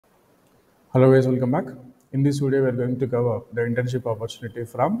Hello guys, welcome back. In this video, we are going to cover the internship opportunity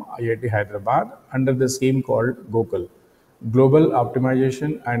from IIT Hyderabad under the scheme called GOKUL, Global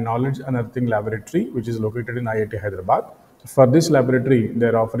Optimization and Knowledge Unearthing Laboratory, which is located in IIT Hyderabad. For this laboratory, they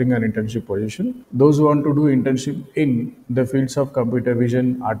are offering an internship position. Those who want to do internship in the fields of computer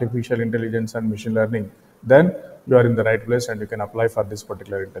vision, artificial intelligence, and machine learning, then you are in the right place and you can apply for this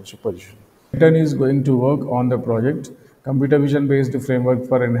particular internship position. Intern is going to work on the project computer vision based framework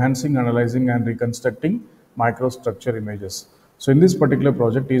for enhancing, analyzing, and reconstructing microstructure images. So in this particular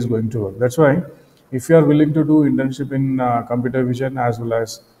project, he is going to work. That's why if you are willing to do internship in computer vision as well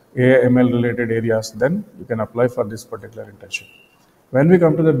as AI/ML related areas, then you can apply for this particular internship. When we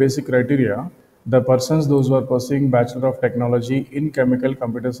come to the basic criteria, the persons, those who are pursuing Bachelor of Technology in Chemical,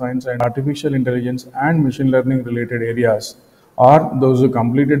 Computer Science, and Artificial Intelligence and Machine Learning related areas, or those who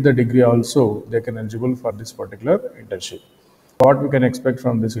completed the degree also, they can eligible for this particular internship. What we can expect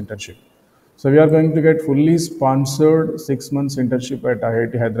from this internship? So we are going to get fully sponsored 6 months internship at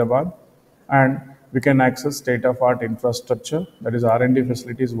IIT Hyderabad, and we can access state-of-art infrastructure, that is R&D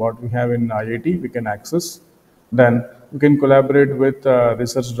facilities what we have in IIT, we can access. Then we can collaborate with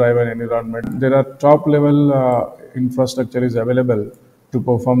research-driven environment. There are top-level infrastructure is available to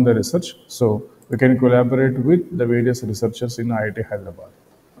perform the research. So we can collaborate with the various researchers in IIT Hyderabad.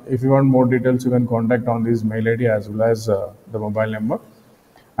 If you want more details, you can contact on this mail ID as well as the mobile number.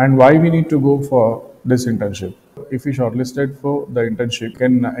 And why we need to go for this internship? If you shortlisted for the internship, you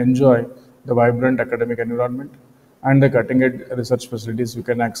can enjoy the vibrant academic environment and the cutting-edge research facilities you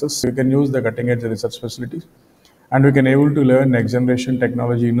can access. You can use the cutting-edge research facilities, and we can able to learn next-generation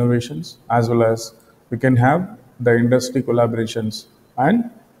technology innovations, as well as we can have the industry collaborations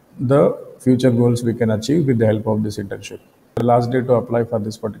and the future goals we can achieve with the help of this internship. The last day to apply for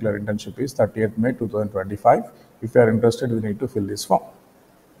this particular internship is 30th May 2025. If you are interested, we need to fill this form.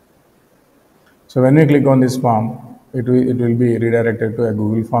 So when we click on this form, it will be redirected to a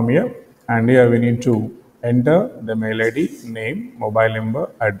Google form here, and here we need to enter the mail ID, name, mobile number,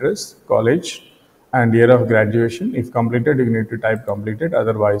 address, college, and year of graduation. If completed, you need to type completed.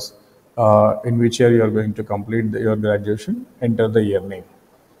 Otherwise, in which year you are going to complete your graduation, enter the year name.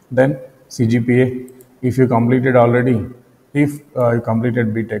 Then CGPA, if you completed already, if you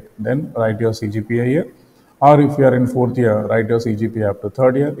completed BTech, then write your CGPA here. Or if you are in 4th year, write your CGPA up to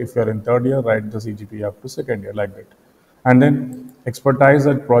 3rd year. If you are in 3rd year, write the CGPA up to 2nd year, like that. And then expertise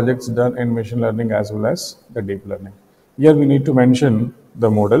at projects done in machine learning as well as the deep learning. Here we need to mention the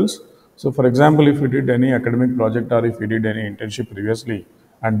models. So for example, if you did any academic project or if you did any internship previously,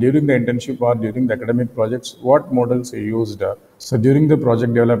 and during the internship or during the academic projects, what models you used? So during the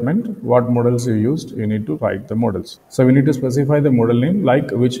project development, what models you used, you need to write the models. So we need to specify the model name,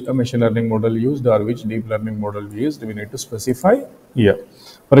 like which machine learning model used or which deep learning model used, we need to specify here.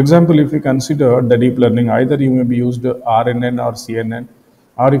 For example, if you consider the deep learning, either you may be used RNN or CNN,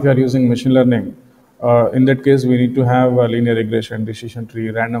 or if you are using machine learning, in that case, we need to have a linear regression, decision tree,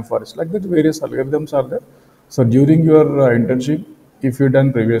 random forest, like that various algorithms are there. So during your internship, if you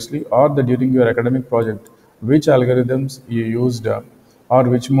done previously, or during your academic project, which algorithms you used or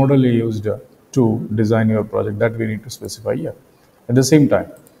which model you used to design your project, that we need to specify here. At the same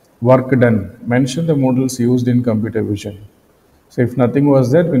time, work done, mention the models used in computer vision. So if nothing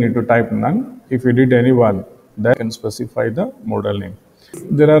was there, we need to type none. If you did any one, then you can specify the model name.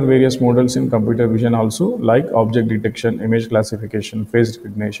 There are various models in computer vision also, like object detection, image classification, face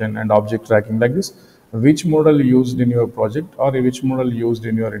recognition, and object tracking, like this. Which model used in your project or which model used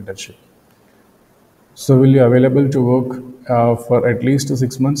in your internship? So will you available to work for at least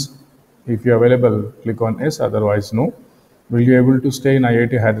 6 months? If you are available, click on yes, otherwise no. Will you able to stay in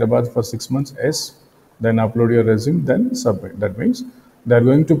IIT Hyderabad for 6 months? Yes. Then upload your resume, then submit. That means they are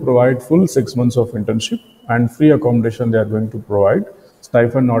going to provide full 6 months of internship and free accommodation they are going to provide.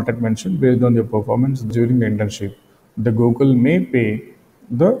 Stipend not yet mentioned, based on your performance during the internship. The Google may pay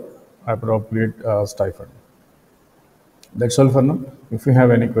the appropriate stipend. That's all for now. If you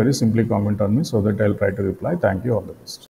have any queries, simply comment on me so that I'll try to reply. Thank you. All the best.